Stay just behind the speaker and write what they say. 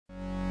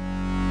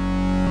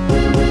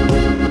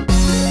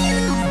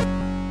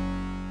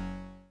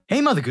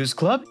Hey Mother Goose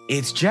Club,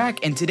 it's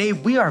Jack, and today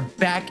we are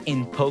back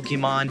in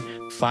Pokemon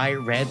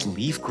FireRed,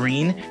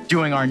 LeafGreen,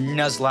 doing our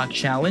Nuzlocke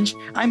challenge.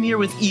 I'm here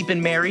with Eep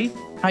and Mary.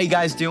 How you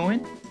guys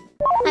doing?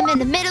 I'm in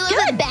the middle of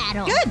a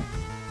battle. Good.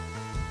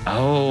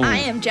 Oh. I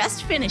am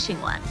just finishing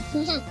one.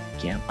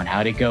 Yeah,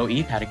 how'd it go,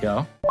 Eep? How'd it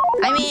go?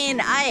 I mean,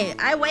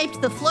 I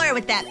wiped the floor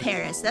with that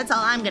Paris. That's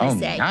all I'm gonna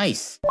say.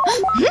 Nice.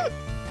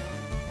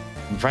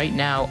 Right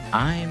now,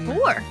 I'm...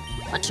 4.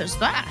 What is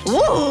that?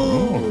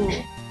 Ooh.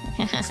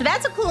 So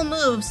that's a cool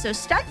move. So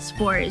Stunt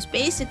Spore is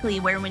basically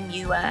where when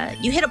you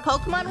hit a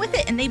Pokemon with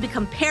it and they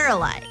become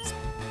paralyzed.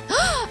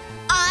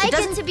 I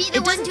get to be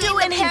the one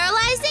doing the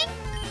paralyzing?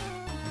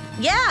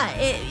 Yeah,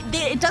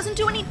 it doesn't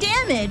do any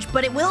damage,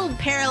 but it will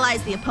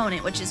paralyze the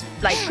opponent, which is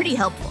like pretty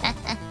helpful.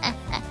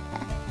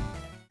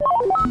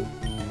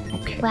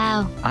 Okay.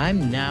 Wow.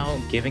 I'm now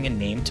giving a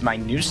name to my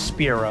new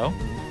Spearow.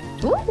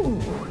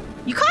 Ooh,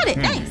 you caught it.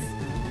 Nice.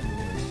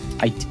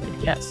 I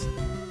did, yes.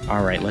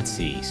 All right, let's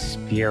see.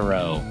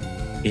 Spearow.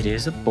 It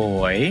is a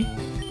boy.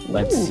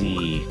 Let's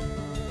see.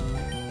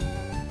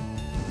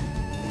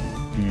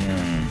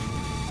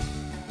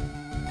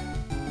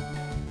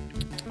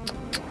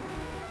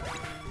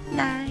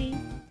 Nice.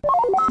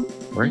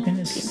 We're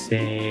gonna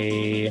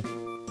say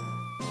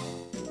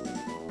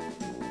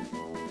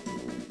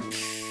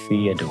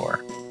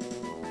Theodore.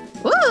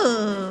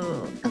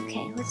 Ooh.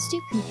 Okay, let's do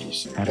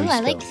Confucius. How do Oh, we I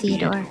like spell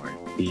Theodore.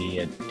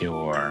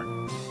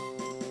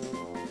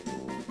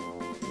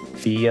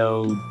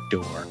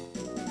 Theodore.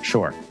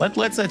 Sure. Let's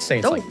say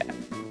it's like that.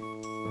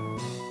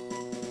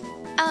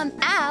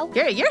 Ow.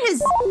 You're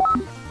his.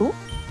 Ooh.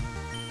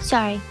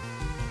 Sorry.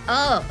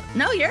 Oh,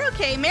 no, you're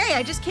okay. Mary,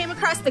 I just came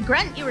across the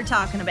grunt you were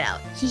talking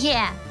about.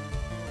 Yeah.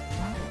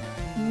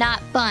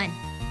 Not fun.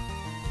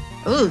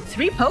 Ooh,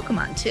 3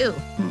 Pokemon, too.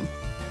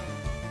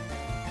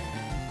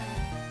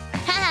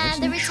 Haha,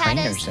 the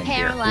Rattata's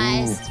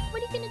paralyzed.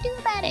 What are you gonna do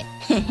about it?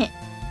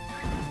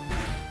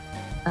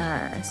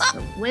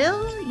 So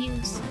we'll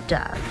use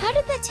Doug. How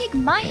did that take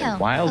my health?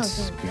 Wild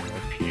Spearow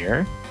up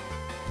here.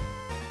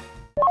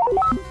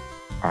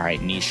 All right,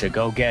 Nisha,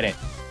 go get it.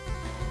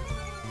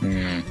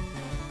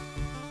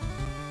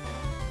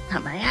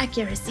 Not my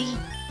accuracy.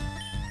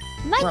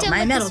 Am I done my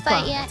with metal this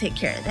fight claw yet? will take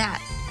care of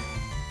that.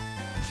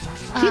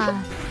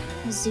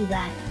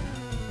 Zubat.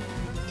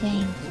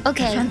 Dang.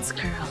 Okay. Defense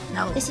curl.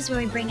 No. This is where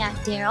we bring out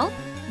Daryl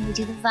and we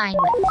do the Vine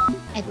Whip,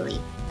 I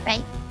believe.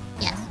 Right?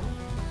 Yes.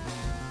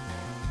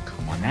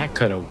 Come on, that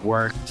could have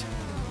worked.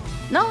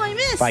 No, I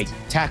missed. Fight.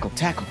 Tackle.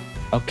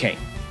 Okay.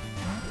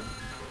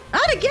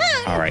 Not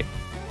again. All right.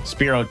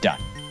 Spearow done.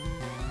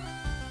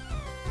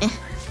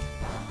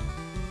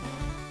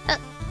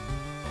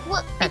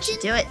 What? That should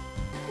do it.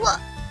 What?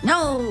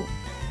 No.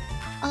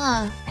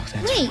 Oh, that's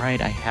wait. right.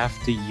 I have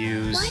to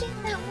use... Why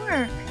didn't that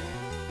work?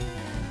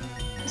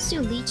 Let's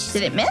do Leech.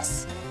 Did it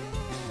miss?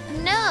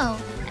 No.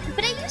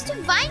 But I used a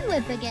Vine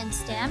Whip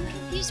against it. I'm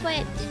confused why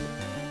it didn't.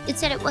 It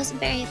said it wasn't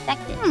very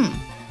effective.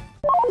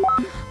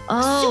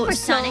 Oh,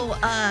 Supersonic.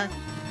 so,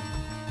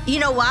 you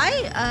know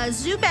why?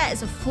 Zubat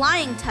is a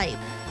flying type.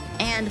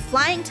 And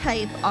flying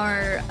type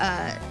are,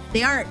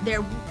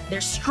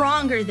 they're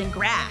stronger than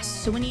grass.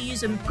 So when you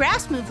use a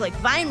grass move like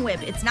Vine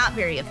Whip, it's not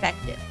very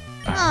effective.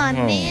 Aw,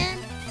 man.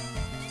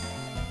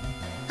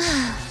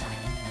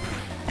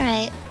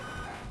 Alright.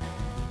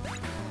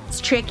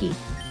 It's tricky.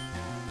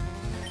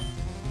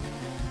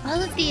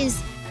 All of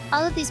these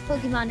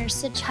Pokemon are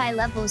such high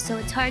levels, so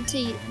it's hard to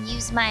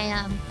use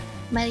my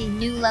my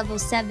new level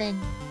 7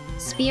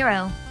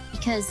 Spearow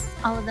because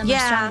all of them are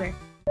stronger.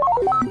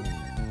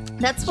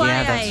 That's why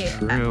that's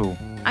true.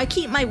 I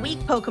keep my weak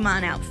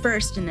Pokemon out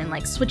first and then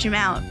like switch them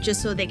out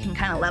just so they can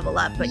kind of level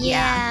up. But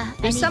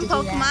there's some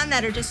Pokemon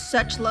that are just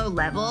such low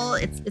level.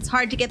 It's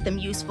hard to get them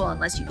useful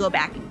unless you go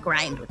back and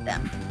grind with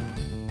them.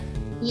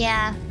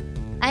 Yeah.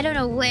 I don't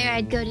know where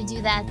I'd go to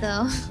do that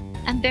though.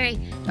 I'm very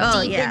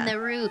deep in the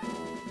root.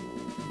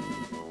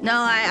 No,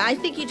 I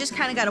think you just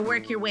kind of got to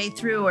work your way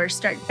through or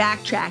start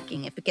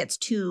backtracking if it gets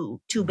too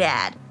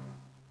bad.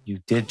 You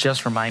did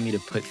just remind me to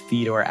put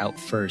Theodore out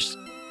first.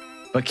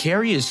 But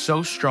Carrie is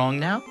so strong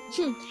now.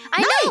 I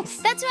know.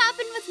 That's what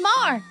happened with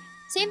Mar.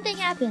 Same thing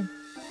happened.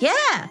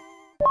 Yeah.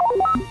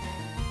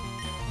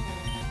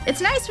 It's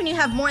nice when you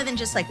have more than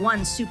just like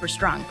one super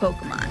strong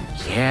Pokemon.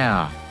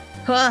 Yeah.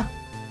 Huh.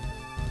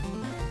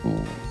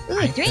 Ooh,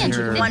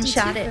 352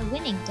 one-shot it. for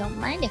winning. Don't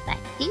mind if I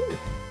do.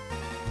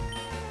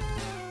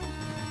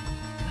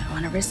 I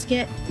want to risk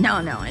it. No,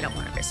 I don't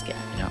want to risk it.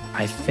 You know,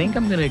 I think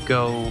I'm gonna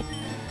go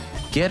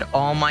get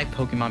all my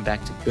Pokemon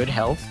back to good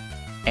health,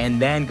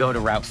 and then go to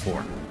Route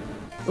 4.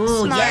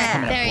 Ooh, Smart. yeah.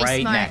 Coming up Very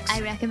right smart. next.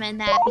 I recommend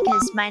that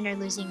because mine are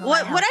losing a lot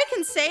What of health. I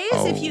can say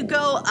is if you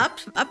go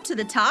up to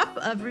the top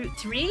of Route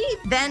 3,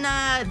 then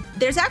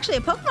there's actually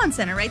a Pokemon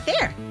Center right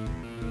there.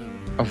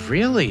 Oh,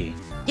 really?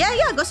 Yeah,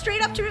 go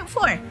straight up to Route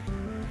 4.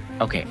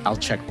 Okay, I'll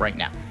check right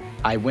now.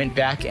 I went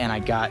back and I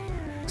got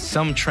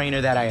some trainer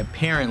that I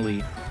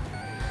apparently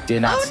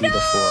did not see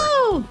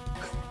before.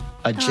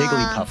 A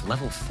Jigglypuff,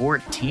 level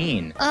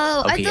 14.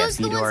 Oh, Okay, are those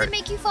the ones Theodore, that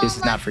make you fall this in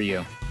is not love? for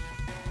you.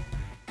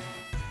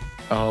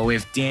 Oh,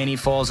 if Danny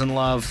falls in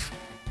love.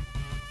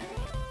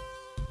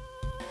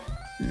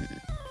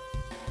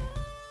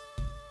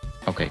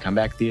 Okay, come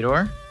back,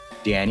 Theodore.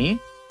 Danny,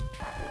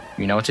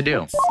 you know what to do.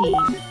 Let's see.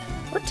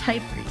 What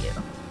type are you?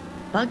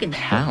 Bug and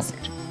Pound.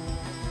 poison.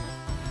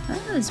 How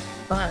does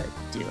bug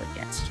do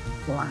against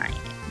flying?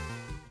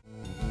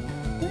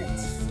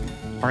 Let's see.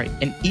 All right,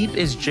 and Eep,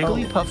 is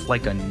Jigglypuff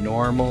like a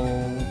normal?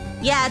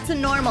 Yeah, it's a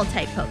normal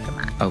type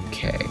Pokemon.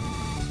 Okay.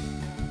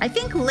 I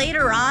think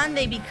later on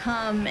they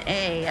become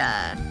a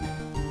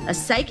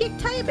psychic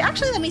type.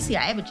 Actually, let me see.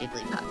 I have a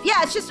Jigglypuff.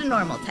 Yeah, it's just a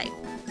normal type.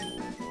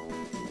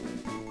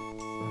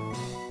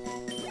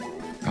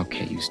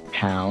 Okay, use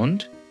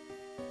Pound.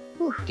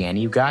 Whew.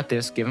 Danny, you got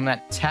this. Give him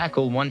that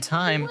tackle one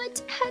time.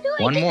 What? How do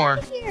I One get more. out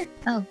of here?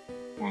 Oh,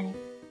 got it.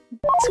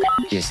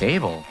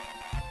 Disable.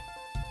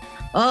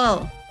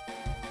 Oh,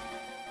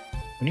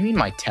 What do you mean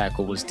my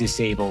tackle was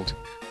disabled?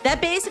 that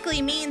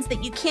basically means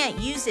that you can't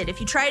use it. If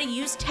you try to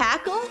use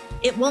tackle,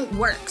 it won't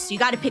work. So you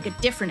got to pick a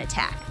different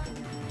attack.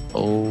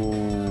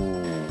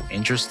 Oh,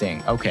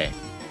 interesting. Okay.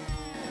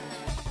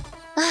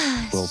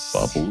 Will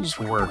Bubbles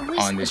work Always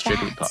on the this bats.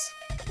 Jigglypuff?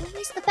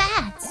 Always the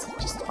bats.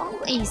 Just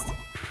always.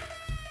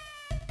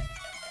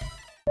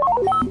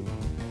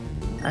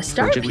 A So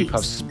star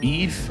Jigglypuff's piece.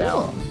 speed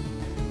fell.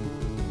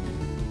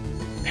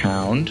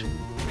 Pound.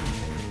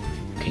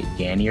 Okay,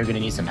 Danny, you're gonna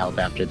need some help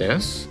after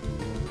this.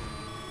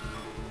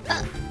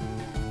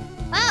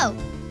 Oh.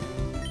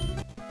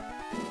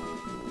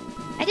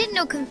 I didn't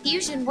know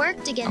confusion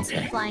worked against the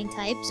Okay. flying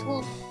types.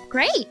 Well,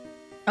 great.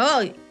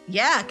 Oh,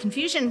 yeah.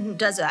 Confusion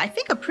does, I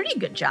think, a pretty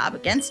good job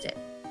against it.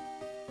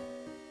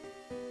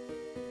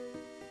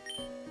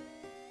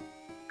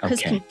 Because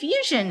Okay.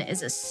 confusion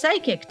is a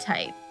psychic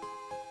type,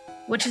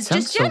 which is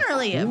Sounds just so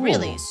generally a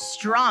really cool.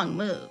 strong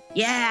move.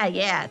 Yeah,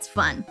 it's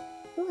fun.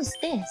 Who is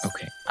this?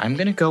 Okay, I'm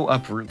gonna go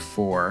up Route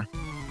 4,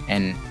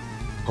 and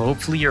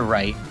hopefully you're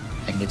right.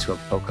 I can get to a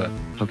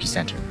Poke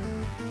Center.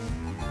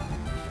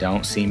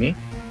 Don't see me.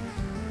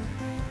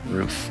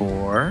 Route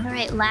 4. All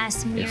right, last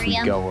If we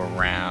Miriam. go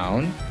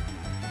around.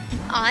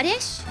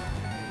 Oddish?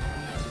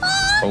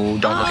 Oh,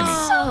 don't look at me.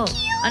 Oh, So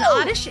cute. an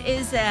Oddish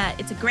is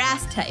it's a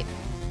grass type.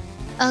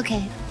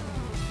 Okay.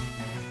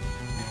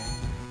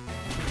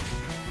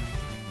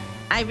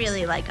 I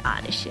really like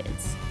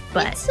Oddishes,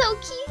 but It's so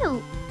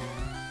cute.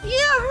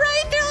 yeah,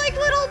 right. They're like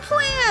little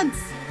plants.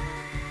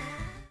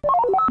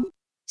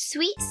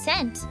 Sweet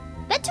scent.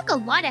 That took a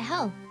lot of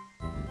help.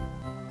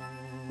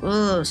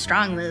 Ooh,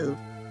 strong move.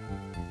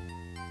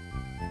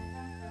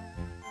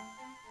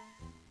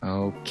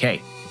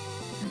 Okay.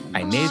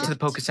 I made it to the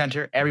Poke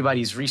Center.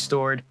 Everybody's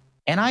restored,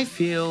 and I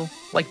feel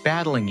like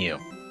battling you.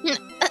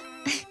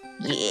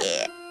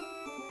 Yeah.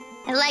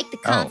 I like the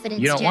Oh, confidence.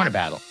 you don't want to Jack.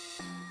 battle.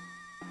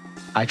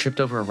 I tripped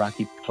over a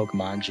rocky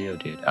Pokemon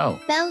Geodude. Oh,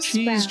 Bellsprout.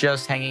 she's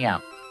just hanging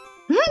out.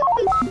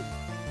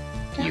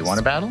 You want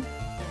to battle?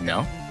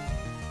 No?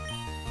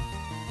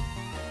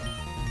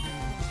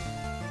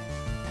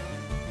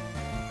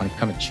 Want to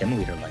become a gym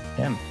leader like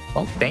him?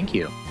 Well, thank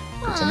you.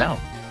 Good to Aw. know.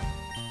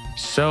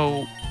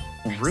 So,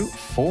 Route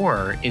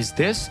 4, is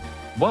this...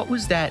 What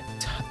was that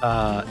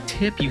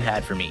tip you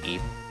had for me,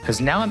 Eve? Because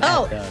now I'm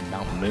Oh. at the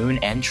Mount Moon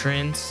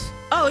entrance.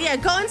 Oh yeah,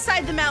 go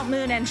inside the Mount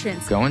Moon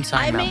entrance. Go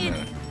inside I Mount made-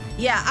 Moon.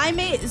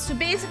 Yeah, so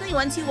basically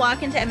once you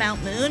walk into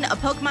Mount Moon, a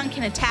Pokemon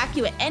can attack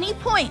you at any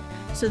point.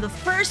 So the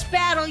first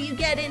battle you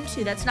get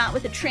into that's not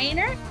with a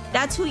trainer,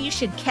 that's who you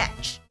should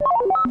catch.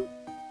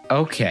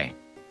 Okay.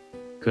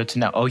 Good to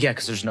know. Oh, yeah,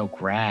 because there's no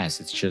grass.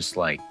 It's just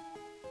like...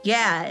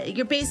 Yeah,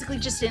 you're basically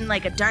just in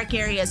like a dark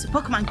area, so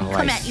Pokemon can Oh,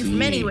 come I at you from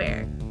see.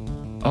 anywhere.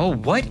 Oh,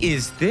 what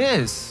is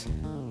this?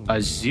 A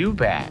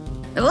Zubat.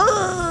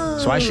 Ooh.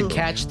 So I should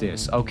catch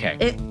this. Okay.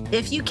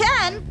 If you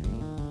can.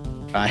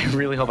 I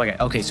really hope I get...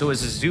 Okay, so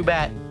as a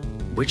Zubat,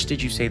 which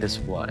did you say this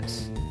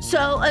was? So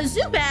a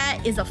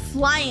Zubat is a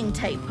flying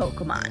type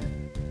Pokemon.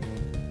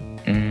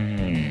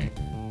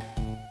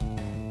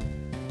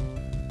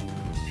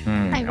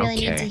 I really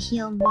need to okay.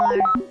 heal more.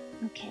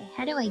 Okay,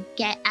 how do I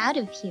get out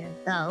of here,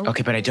 though?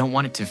 Okay, but I don't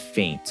want it to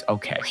faint.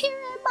 Okay. Where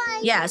am I?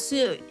 Yeah, so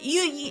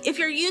you if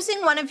you're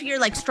using one of your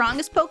like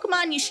strongest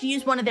Pokemon, you should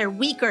use one of their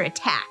weaker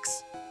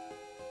attacks.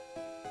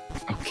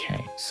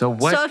 Okay. So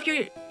what... So if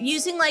you're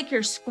using like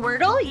your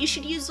Squirtle, you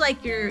should use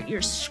like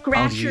your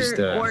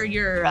Scratcher or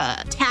your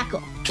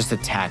Tackle. Just a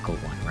tackle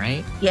one,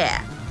 right?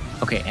 Yeah.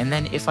 Okay, and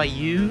then if I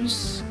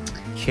use...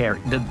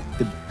 the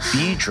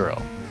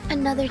Beedrill,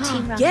 Another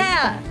Team Rocket.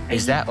 Yeah.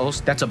 is that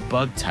also... That's a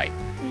bug type.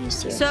 Are you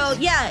serious? So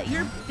yeah,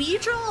 your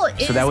Beedrill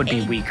is So that would be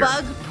a weaker.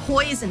 bug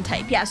poison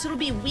type. Yeah, so it'll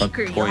be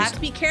weaker. You'll have poison.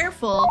 to be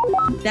careful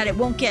that it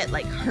won't get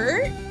like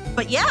hurt.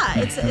 But yeah,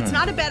 it's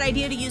not a bad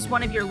idea to use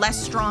one of your less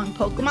strong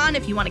Pokemon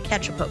if you want to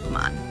catch a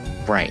Pokemon.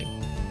 Right.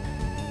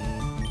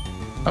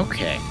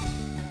 Okay.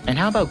 And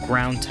how about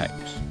ground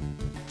types?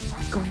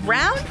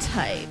 Ground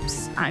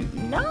types, I'm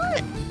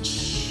not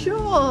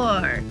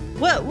sure.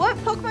 What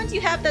Pokemon do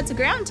you have that's a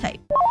ground type?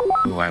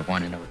 Ooh, I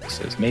want to know what this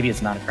is. Maybe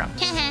it's not a ground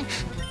type.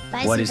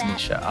 Bye, What is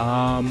Zubat.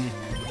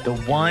 Nisha? The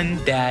one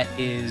that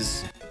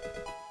is...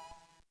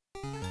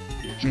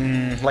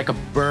 Like a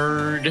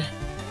bird.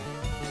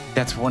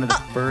 That's one of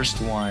the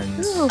first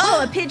ones. Ooh.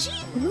 Oh, a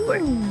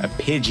Pidgey? A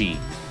Pidgey.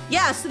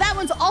 Yeah, so that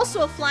one's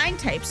also a flying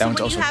type. So That one's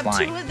when you also have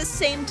flying. two of the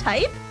same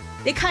type,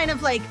 they kind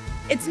of like,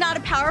 it's not a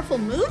powerful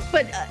move,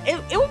 but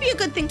it would be a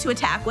good thing to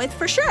attack with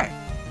for sure.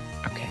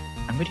 Okay,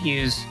 I'm gonna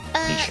use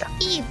Aisha.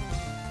 Eve.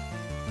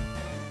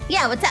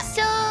 Yeah, what's up?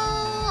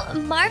 So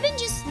Marvin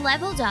just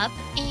leveled up,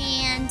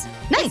 and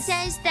it Nice.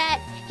 says that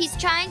he's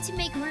trying to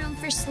make room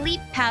for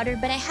sleep powder,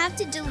 but I have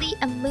to delete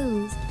a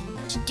move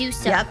to do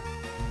so. Yep.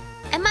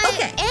 Am I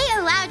Okay. A,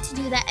 allowed to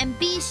do that, and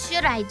B,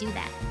 should I do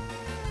that?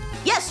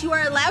 Yes, you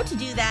are allowed to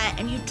do that,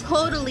 and you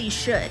totally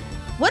should.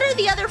 What are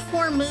the other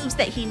 4 moves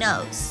that he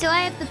knows? So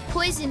I have the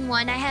poison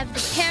one, I have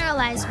the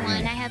paralyzed Right.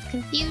 one, I have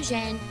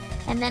confusion,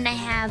 and then I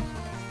have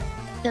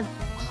the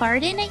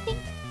harden, I think?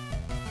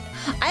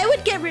 I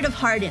would get rid of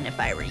Harden if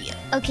I were you.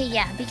 Okay,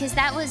 yeah, because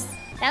that was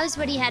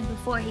what he had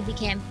before he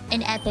became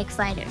an epic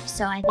fighter.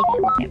 So I think I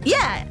will get rid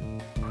Yeah.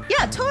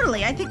 Yeah,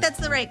 totally. I think that's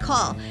the right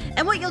call.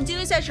 And what you'll do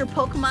is as your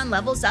Pokemon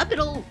levels up,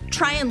 it'll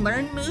try and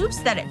learn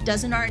moves that it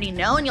doesn't already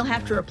know, and you'll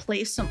have to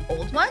replace some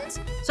old ones.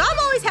 So I'm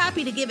always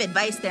happy to give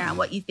advice there on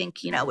what you think,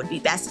 would be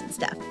best and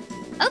stuff.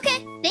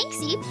 Okay, thanks,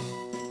 Eve.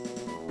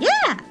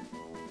 Yeah.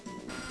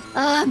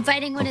 Oh, I'm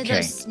fighting one of Okay.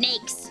 those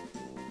snakes.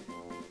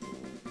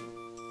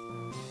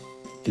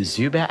 The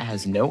Zubat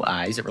has no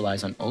eyes. It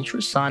relies on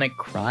ultrasonic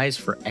cries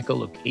for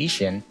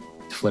echolocation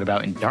to flit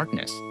about in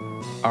darkness.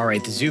 All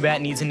right, the Zubat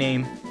needs a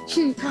name.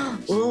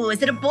 Ooh,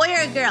 is it a boy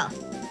or a girl?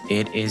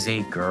 It is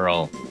a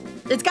girl.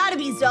 It's got to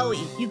be Zoe.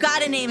 You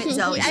got to name it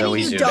Zoe. I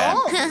Zoe mean, you Zubat.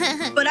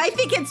 don't, but I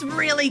think it's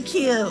really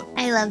cute.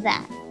 I love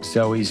that.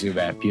 Zoe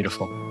Zubat,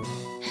 beautiful.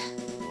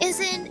 Is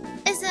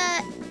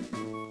a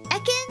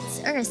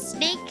Ekans or a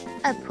snake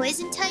a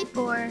poison type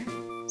or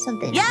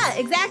something? Yeah,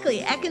 exactly.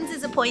 Ekans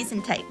is a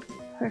poison type.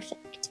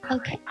 Perfect.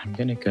 Okay. I'm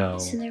gonna go.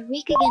 So they're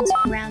weak against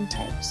ground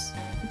types.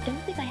 I don't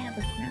think I have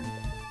a ground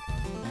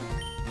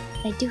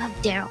type. I do have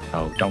Daryl.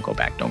 Oh, don't go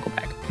back. Don't go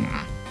back.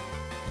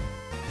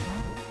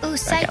 Oh,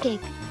 psychic.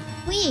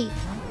 Wait.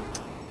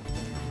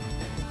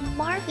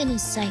 Marvin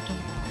is psychic.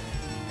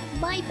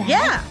 My bad.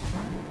 Yeah.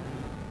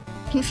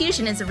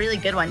 Confusion is a really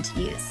good one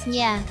to use.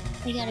 Yeah,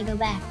 I gotta go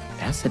back.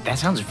 That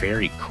sounds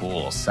very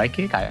cool.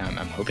 Psychic. I'm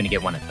hoping to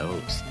get one of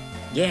those.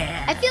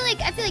 Yeah. I feel like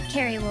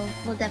Carrie will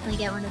definitely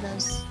get one of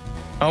those.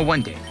 Oh,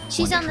 one day.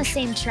 She's One on day the for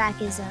same track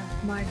as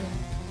Marvin.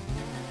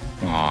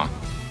 sure. Aw.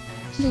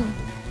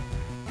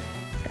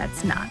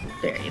 That's not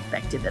very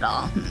effective at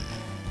all.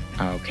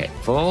 Okay,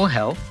 full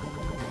health.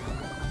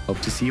 Hope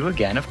to see you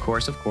again, of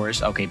course, of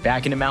course. Okay,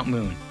 back into Mount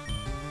Moon.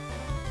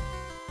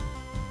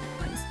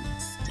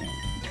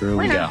 Here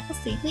we go. We'll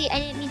see. Wait, I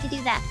didn't mean to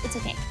do that. It's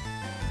okay.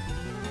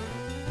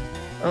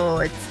 Oh,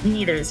 it's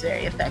neither is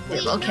very effective.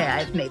 Wait, Okay, no.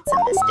 I've made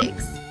some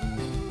mistakes.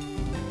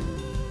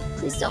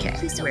 Please don't. Okay,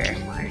 Please don't we're get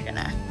more.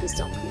 gonna. Please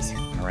don't. Please.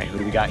 All right, who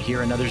do we got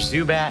here? Another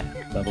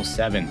Zubat, level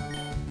 7.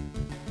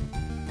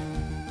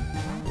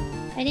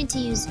 I need to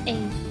use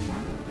a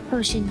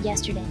potion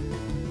yesterday.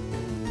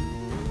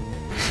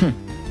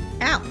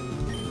 Ow.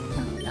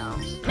 Oh no.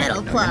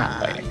 Metal No, you're not Claw.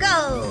 fighting.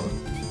 Go.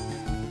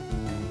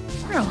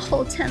 We're a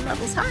whole 10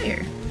 levels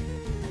higher.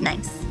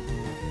 Nice.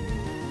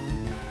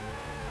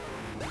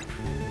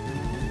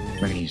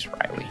 We're gonna use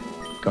Riley.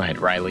 Go ahead,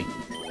 Riley.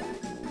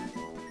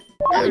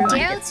 Oh, Everyone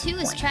Daryl gets too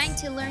is points. trying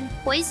to learn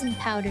poison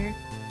powder,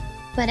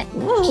 but it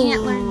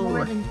can't learn more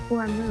Ooh. than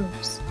 4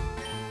 moves.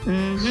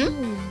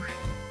 Mm-hmm. Ooh.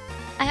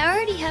 I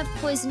already have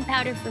poison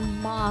powder for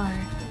Mar,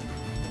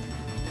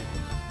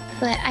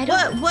 but I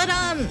don't.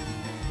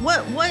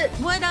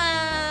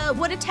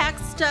 What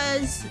attacks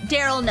does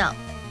Daryl know?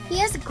 He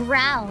has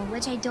Growl,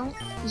 which I don't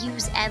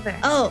use ever.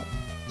 Oh,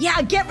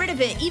 yeah, get rid of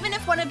it. Even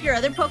if one of your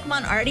other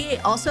Pokemon already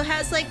also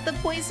has like the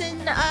poison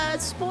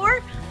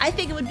spore, I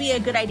think it would be a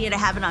good idea to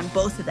have it on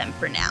both of them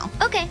for now.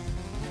 Okay.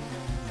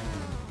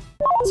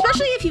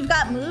 Especially if you've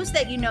got moves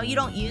that you know you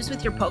don't use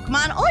with your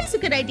Pokemon, always a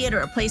good idea to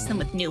replace them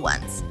with new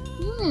ones.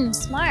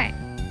 Smart.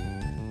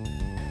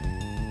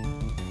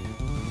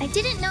 I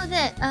didn't know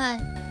that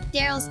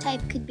Daryl's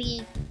type could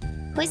be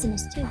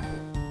poisonous too.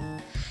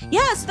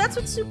 Yeah, so that's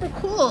what's super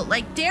cool.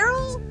 Like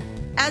Daryl,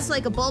 as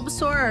like a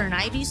Bulbasaur or an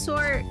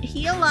Ivysaur,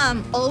 he'll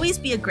always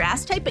be a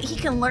grass type, but he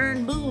can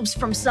learn moves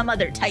from some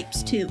other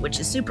types too, which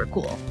is super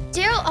cool.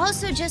 Daryl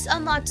also just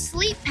unlocked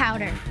sleep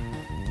powder.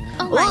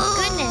 Oh my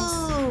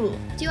goodness.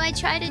 goodness. Do I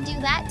try to do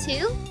that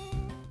too?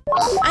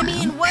 I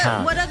mean,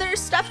 Huh. what other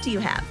stuff do you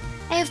have?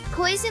 I have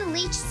poison,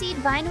 leech seed,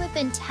 vine whip,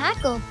 and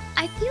tackle.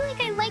 I feel like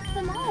I like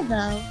them all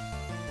though.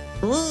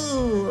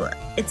 Ooh,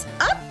 it's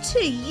up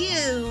to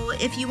you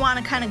if you want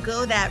to kind of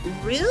go that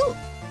route.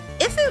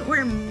 If it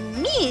were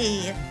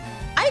me,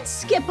 I'd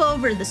skip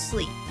over the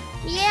sleep.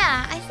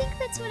 Yeah, I think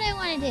that's what I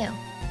want to do.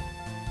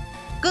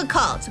 Good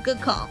call. It's a good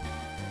call.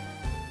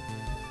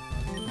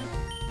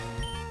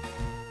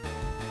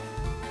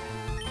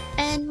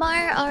 And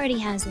Mar already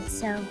has it,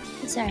 so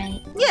it's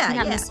alright. Yeah, I'm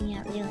not yeah. missing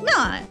out really.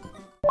 No.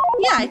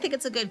 Yeah, I think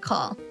it's a good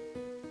call.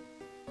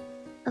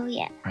 Oh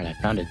yeah. All right, I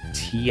found a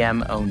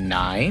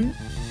TM09.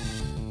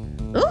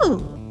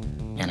 Ooh.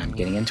 And I'm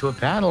getting into a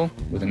battle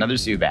with another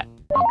Zubat.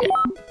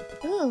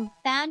 Okay. Ooh,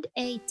 found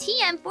a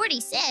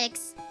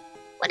TM46.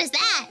 What is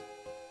that?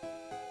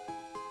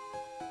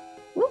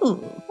 Ooh.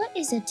 What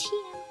is a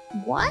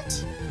TM? What?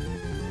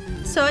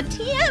 So a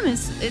TM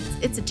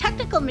it's a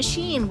technical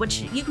machine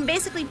which you can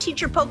basically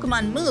teach your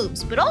Pokemon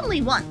moves, but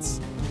only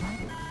once.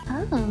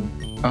 Oh.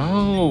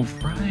 Oh,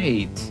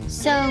 right.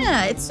 So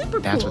Yeah, it's super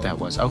cool. That's what that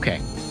was.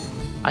 Okay.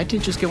 I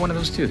did just get one of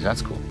those too.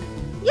 That's cool.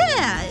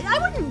 Yeah, I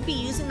wouldn't be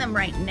using them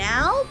right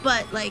now,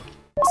 but like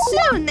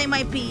soon they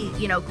might be,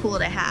 cool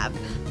to have.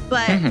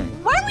 But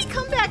why don't we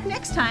come back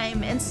next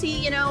time and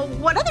see,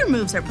 what other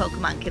moves our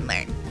Pokemon can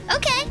learn?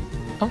 okay.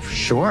 Oh,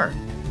 sure.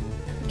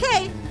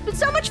 Okay, it's been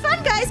so much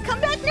fun, guys. Come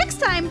back next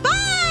time.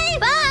 Bye!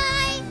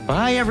 Bye.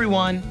 Bye,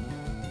 everyone.